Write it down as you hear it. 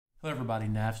Hello everybody,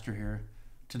 Navster here.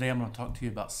 Today I'm going to talk to you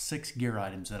about 6 gear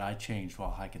items that I changed while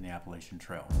hiking the Appalachian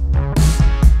Trail.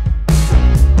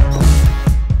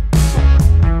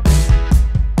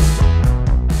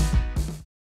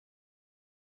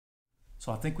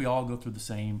 So I think we all go through the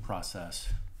same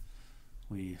process.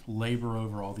 We labor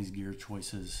over all these gear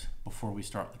choices before we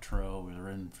start the trail.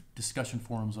 We're in discussion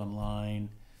forums online,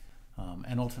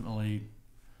 and ultimately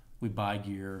we buy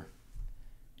gear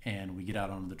and we get out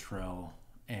onto the trail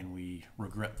and we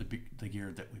regret the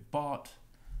gear that we bought,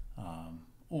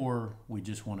 or we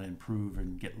just want to improve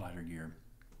and get lighter gear.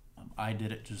 I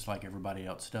did it just like everybody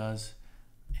else does,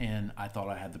 and I thought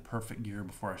I had the perfect gear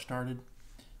before I started,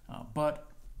 but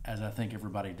as I think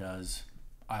everybody does,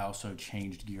 I also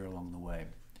changed gear along the way.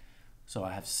 So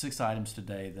I have 6 items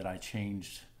today that I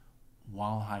changed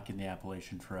while hiking the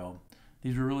Appalachian Trail.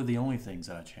 These are really the only things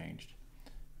that I changed.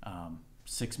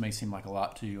 6 may seem like a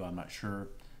lot to you, I'm not sure.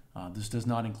 This does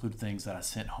not include things that I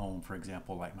sent home, for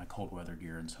example, like my cold weather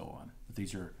gear and so on. But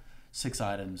these are 6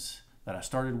 items that I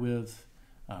started with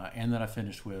and that I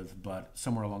finished with, but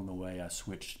somewhere along the way I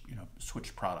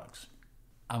switched products.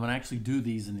 I'm going to actually do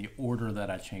these in the order that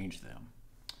I changed them.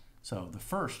 So the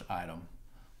first item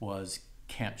was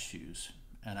camp shoes,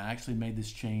 and I actually made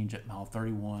this change at mile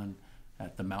 31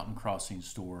 at the Mountain Crossing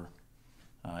store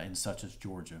in Suches,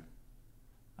 Georgia.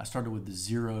 I started with the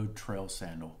Zero Trail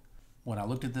sandal. When I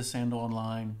looked at this sandal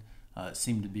online, it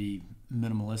seemed to be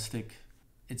minimalistic.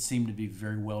 It seemed to be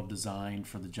very well designed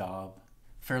for the job,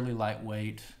 fairly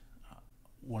lightweight.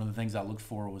 One of the things I looked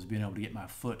for was being able to get my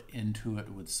foot into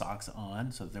it with socks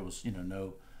on, so that there was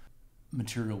no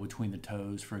material between the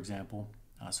toes, for example.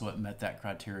 So it met that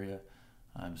criteria.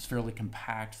 It was fairly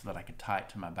compact so that I could tie it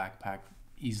to my backpack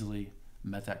easily,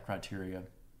 met that criteria.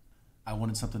 I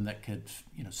wanted something that could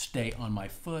stay on my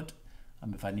foot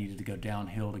if I needed to go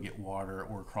downhill to get water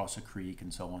or across a creek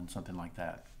and so on, something like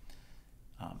that.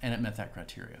 And it met that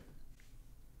criteria.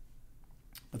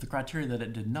 But the criteria that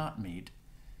it did not meet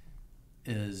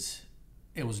is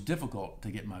it was difficult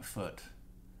to get my foot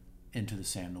into the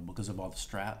sandal because of all the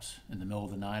straps. In the middle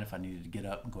of the night, if I needed to get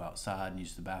up and go outside and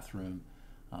use the bathroom,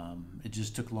 it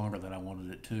just took longer than I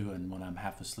wanted it to, and when I'm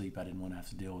half asleep, I didn't want to have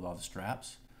to deal with all the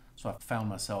straps. So I found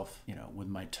myself, with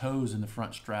my toes in the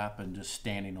front strap and just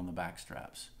standing on the back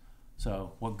straps.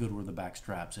 So what good were the back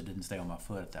straps? It didn't stay on my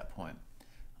foot at that point.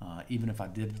 Even if I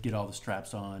did get all the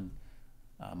straps on,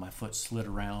 my foot slid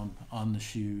around on the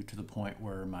shoe to the point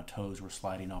where my toes were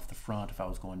sliding off the front if I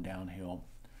was going downhill.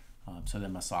 So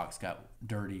then my socks got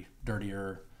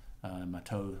dirtier, my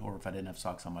toes, or if I didn't have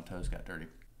socks on, my toes got dirty.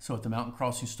 So at the Mountain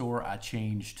Crossing store, I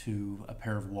changed to a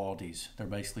pair of Waldies. They're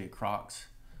basically a Crocs.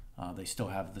 They still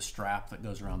have the strap that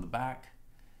goes around the back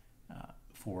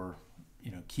for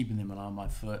keeping them on my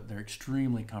foot. They're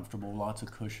extremely comfortable, lots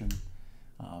of cushion.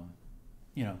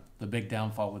 The big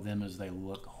downfall with them is they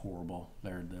look horrible.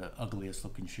 They're the ugliest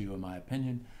looking shoe in my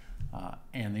opinion.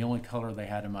 And the only color they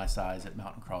had in my size at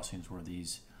Mountain Crossings were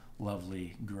these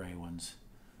lovely gray ones.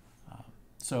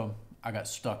 So I got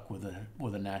stuck with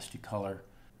a nasty color.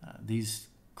 These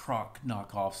Croc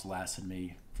knockoffs lasted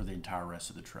me for the entire rest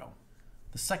of the trail.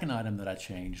 The second item that I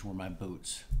changed were my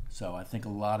boots. So I think a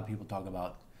lot of people talk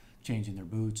about changing their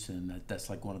boots, and that's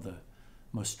like one of the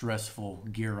most stressful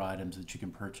gear items that you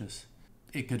can purchase.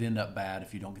 It could end up bad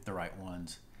if you don't get the right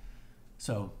ones.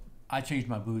 So I changed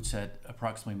my boots at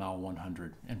approximately mile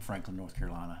 100 in Franklin, North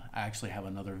Carolina. I actually have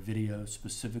another video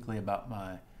specifically about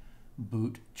my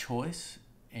boot choice,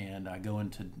 and I go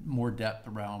into more depth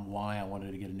around why I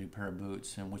wanted to get a new pair of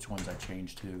boots and which ones I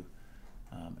changed to,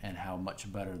 and how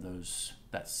much better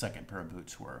that second pair of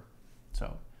boots were.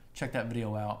 So check that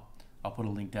video out. I'll put a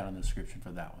link down in the description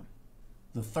for that one.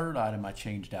 The third item I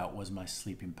changed out was my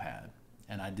sleeping pad,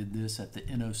 and I did this at the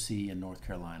NOC in North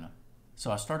Carolina.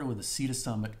 So I started with a Sea to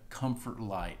Summit Comfort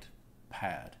Light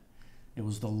pad. It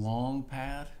was the long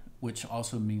pad, which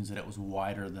also means that it was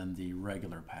wider than the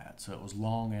regular pad. So it was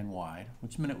long and wide,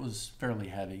 which meant it was fairly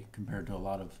heavy compared to a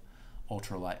lot of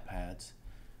ultralight pads.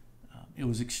 It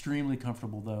was extremely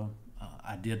comfortable though.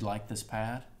 I did like this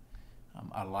pad.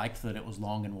 I liked that it was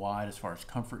long and wide as far as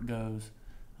comfort goes.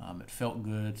 It felt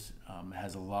good. It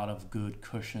has a lot of good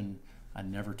cushion. I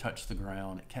never touched the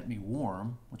ground. It kept me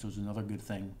warm, which was another good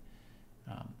thing.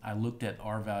 I looked at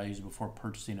R values before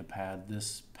purchasing a pad.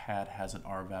 This pad has an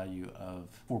R value of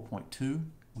 4.2,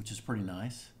 which is pretty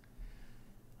nice.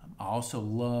 I also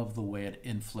love the way it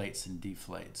inflates and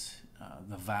deflates.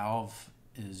 The valve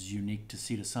is unique to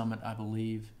Sea to Summit, I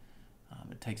believe.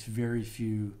 It takes very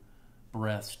few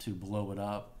breaths to blow it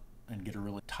up and get a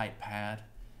really tight pad.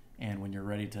 And when you're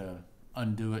ready to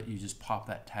undo it, you just pop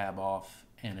that tab off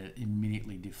and it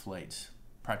immediately deflates.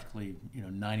 practically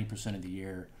 90% of the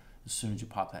year, as soon as you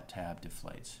pop that tab,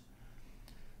 deflates.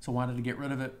 So why did I get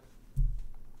rid of it?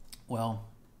 Well,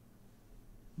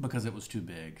 because it was too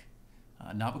big.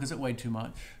 Not because it weighed too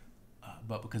much,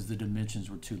 but because the dimensions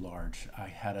were too large. I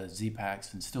had a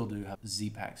Z-Pax, and still do have a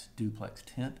Z-Pax duplex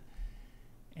tent,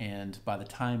 and by the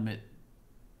time it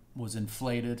was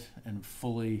inflated and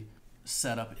fully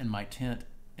set up in my tent,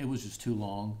 it was just too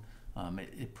long.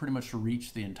 It pretty much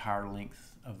reached the entire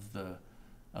length of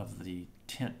the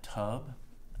tent tub,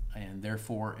 and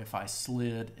therefore if I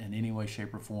slid in any way,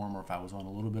 shape, or form, or if I was on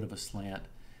a little bit of a slant,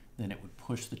 then it would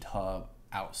push the tub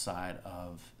outside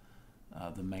of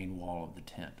the main wall of the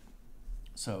tent.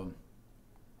 So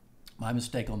my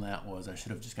mistake on that was I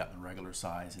should have just gotten the regular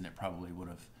size, and it probably would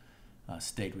have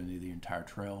stayed with me the entire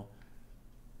trail.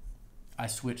 I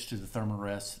switched to the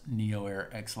Thermarest Neo Air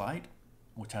X Lite,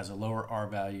 which has a lower R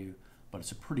value, but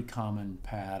it's a pretty common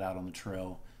pad out on the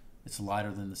trail. It's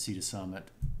lighter than the Sea to Summit.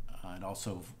 It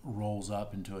also rolls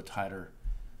up into a tighter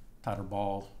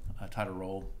roll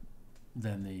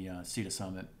than the Sea to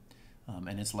Summit,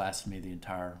 and it's lasted me the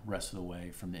entire rest of the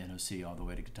way from the NOC all the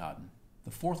way to Katahdin.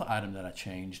 The fourth item that I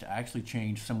actually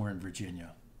changed somewhere in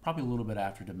Virginia, probably a little bit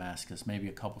after Damascus, maybe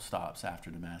a couple stops after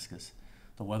Damascus.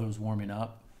 The weather was warming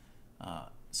up,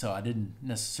 so I didn't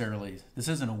necessarily, this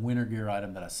isn't a winter gear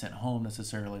item that I sent home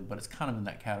necessarily, but it's kind of in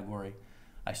that category.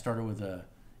 I started with a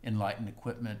Enlightened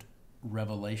Equipment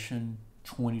Revelation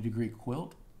 20-degree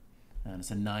quilt, and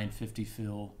it's a 950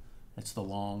 fill. It's the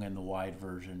long and the wide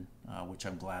version, which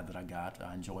I'm glad that I got.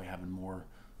 I enjoy having more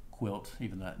quilt,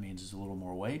 even though that means it's a little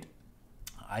more weight.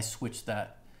 I switched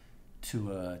that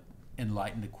to a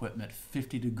Enlightened Equipment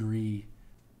 50-degree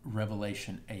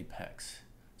Revelation Apex.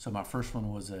 So my first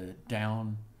one was a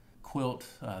down quilt.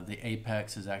 The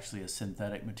Apex is actually a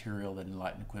synthetic material that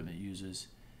Enlightened Equipment uses,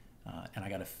 and I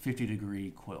got a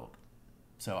 50-degree quilt.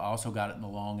 So I also got it in the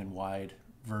long and wide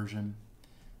version,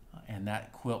 and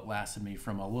that quilt lasted me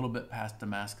from a little bit past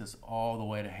Damascus all the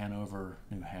way to Hanover,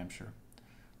 New Hampshire.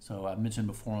 So I've mentioned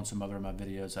before on some other of my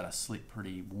videos that I sleep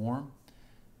pretty warm.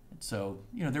 And so,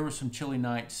 there were some chilly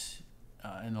nights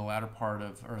in the latter part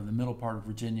of, or the middle part of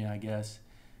Virginia, I guess,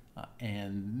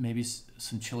 and maybe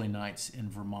some chilly nights in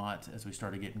Vermont as we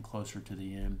started getting closer to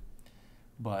the end.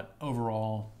 But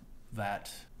overall,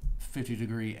 that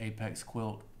 50-degree Apex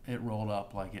quilt, it rolled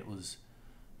up like it was,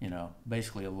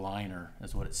 basically a liner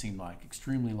is what it seemed like.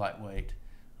 Extremely lightweight,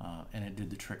 and it did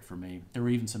the trick for me. There were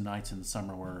even some nights in the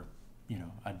summer where,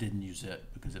 I didn't use it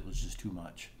because it was just too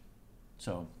much.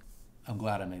 So I'm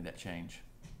glad I made that change.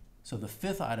 So the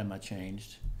fifth item I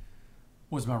changed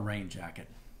was my rain jacket.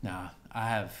 Now, I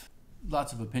have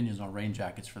lots of opinions on rain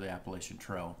jackets for the Appalachian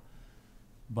Trail,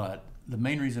 but the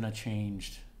main reason I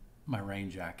changed my rain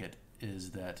jacket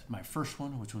is that my first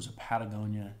one, which was a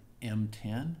Patagonia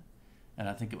M10, and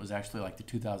I think it was actually like the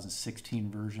 2016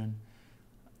 version.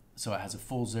 So it has a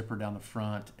full zipper down the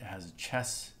front. It has a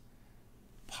chest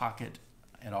pocket.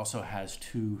 It also has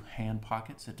 2 hand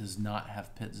pockets. It does not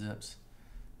have pit zips,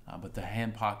 but the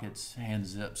hand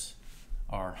zips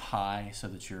are high so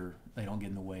that they don't get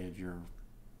in the way of your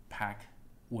pack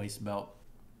waist belt.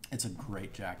 It's a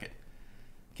great jacket.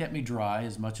 Kept me dry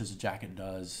as much as a jacket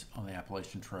does on the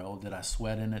Appalachian Trail. Did I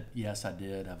sweat in it? Yes, I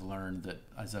did. I've learned that,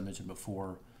 as I mentioned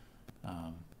before,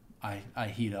 I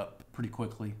heat up pretty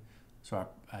quickly. So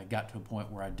I got to a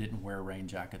point where I didn't wear rain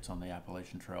jackets on the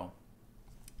Appalachian Trail,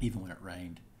 even when it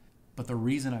rained. But the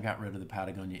reason I got rid of the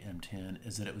Patagonia M10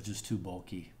 is that it was just too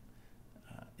bulky.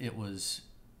 It was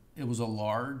a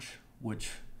large,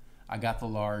 which I got the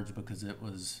large because it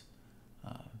was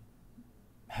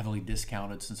heavily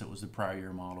discounted since it was the prior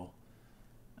year model.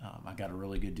 I got a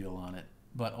really good deal on it,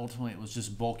 but ultimately it was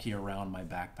just bulky around my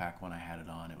backpack when I had it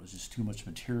on. It was just too much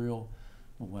material.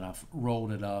 When I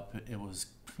rolled it up, it was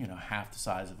half the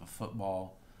size of a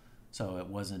football, so it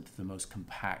wasn't the most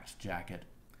compact jacket.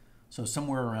 So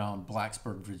somewhere around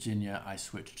Blacksburg, Virginia, I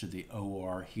switched to the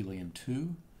OR Helium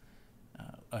 2,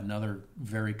 another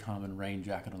very common rain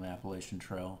jacket on the Appalachian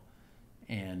Trail.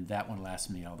 And that one lasts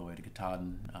me all the way to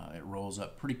Katahdin. It rolls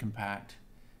up pretty compact,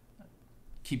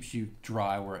 keeps you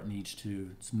dry where it needs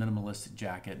to. It's a minimalistic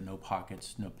jacket, no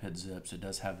pockets, no pit zips. It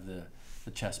does have the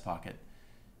chest pocket,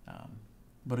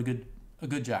 but a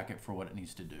good jacket for what it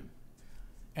needs to do.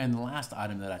 And the last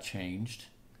item that I changed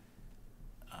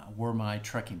were my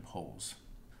trekking poles.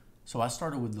 So I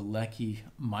started with the Lecky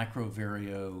Micro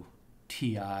Vario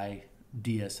TI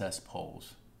DSS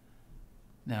poles.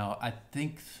 Now, I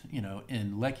think,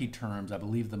 in Lecky terms, I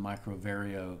believe the Micro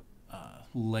Vario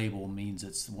label means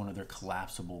it's one of their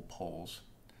collapsible poles.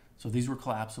 So these were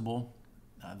collapsible.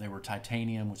 They were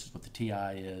titanium, which is what the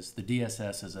TI is. The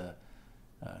DSS is a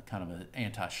kind of an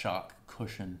anti-shock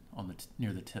cushion on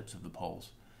near the tips of the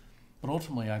poles. But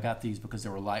ultimately, I got these because they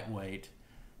were lightweight.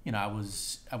 You know, I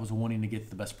was wanting to get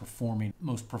the best performing,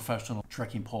 most professional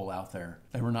trekking pole out there.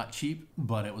 They were not cheap,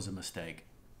 but it was a mistake.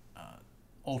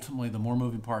 Ultimately, the more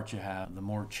moving parts you have, the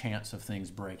more chance of things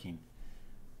breaking.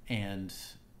 And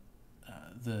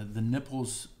the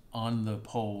nipples on the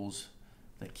poles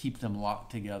that keep them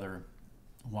locked together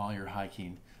while you're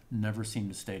hiking never seem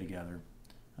to stay together.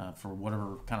 For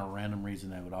whatever kind of random reason,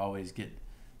 they would always get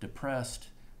depressed,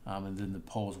 and then the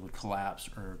poles would collapse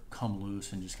or come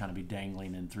loose and just kind of be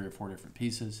dangling in 3 or 4 different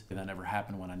pieces. And that never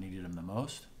happened when I needed them the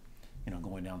most, you know,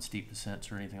 going down steep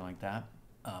descents or anything like that.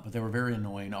 But they were very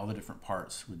annoying. All the different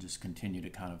parts would just continue to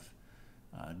kind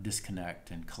of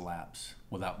disconnect and collapse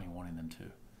without me wanting them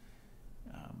to.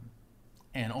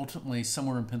 And ultimately,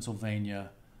 somewhere in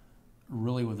Pennsylvania,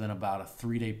 really within about a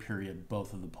 3-day period,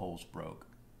 both of the poles broke.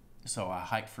 So I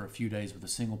hiked for a few days with a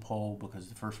single pole because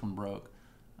the first one broke,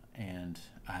 and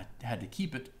I had to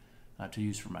keep it to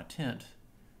use for my tent.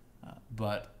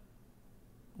 But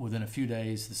within a few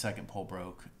days, the second pole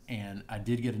broke, and I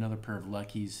did get another pair of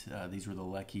Leckies. These were the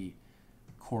Leckie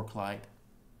Cork Light,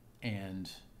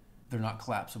 and they're not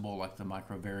collapsible like the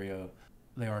Micro Vario.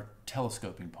 They are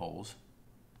telescoping poles,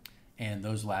 and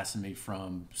those lasted me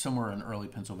from somewhere in early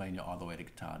Pennsylvania all the way to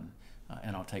Katahdin.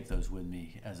 And I'll take those with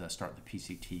me as I start the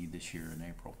PCT this year in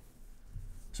April.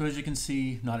 So as you can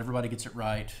see, not everybody gets it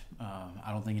right.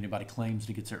 I don't think anybody claims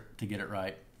to get it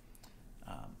right.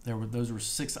 Those were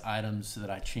 6 items that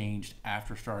I changed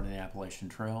after starting the Appalachian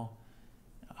Trail.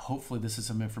 Hopefully this is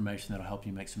some information that'll help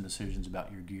you make some decisions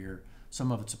about your gear.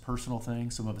 Some of it's a personal thing,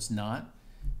 some of it's not.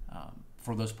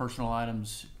 For those personal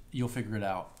items, you'll figure it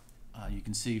out. You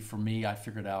can see for me, I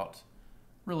figured out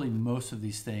really most of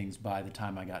these things by the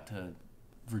time I got to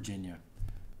Virginia.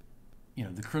 You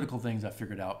know, the critical things I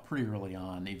figured out pretty early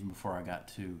on, even before I got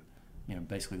to, you know,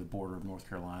 basically the border of North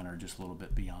Carolina or just a little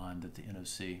bit beyond at the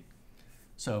NOC.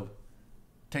 So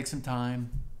take some time,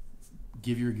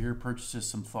 give your gear purchases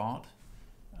some thought,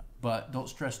 but don't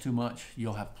stress too much.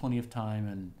 You'll have plenty of time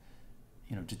and,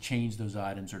 you know, to change those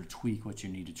items or to tweak what you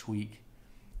need to tweak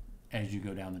as you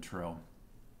go down the trail.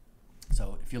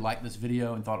 So if you liked this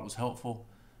video and thought it was helpful,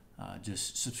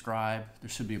 just subscribe. There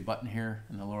should be a button here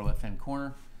in the lower left-hand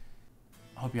corner.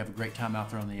 I hope you have a great time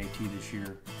out there on the AT this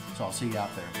year. So I'll see you out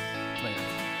there.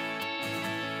 Later.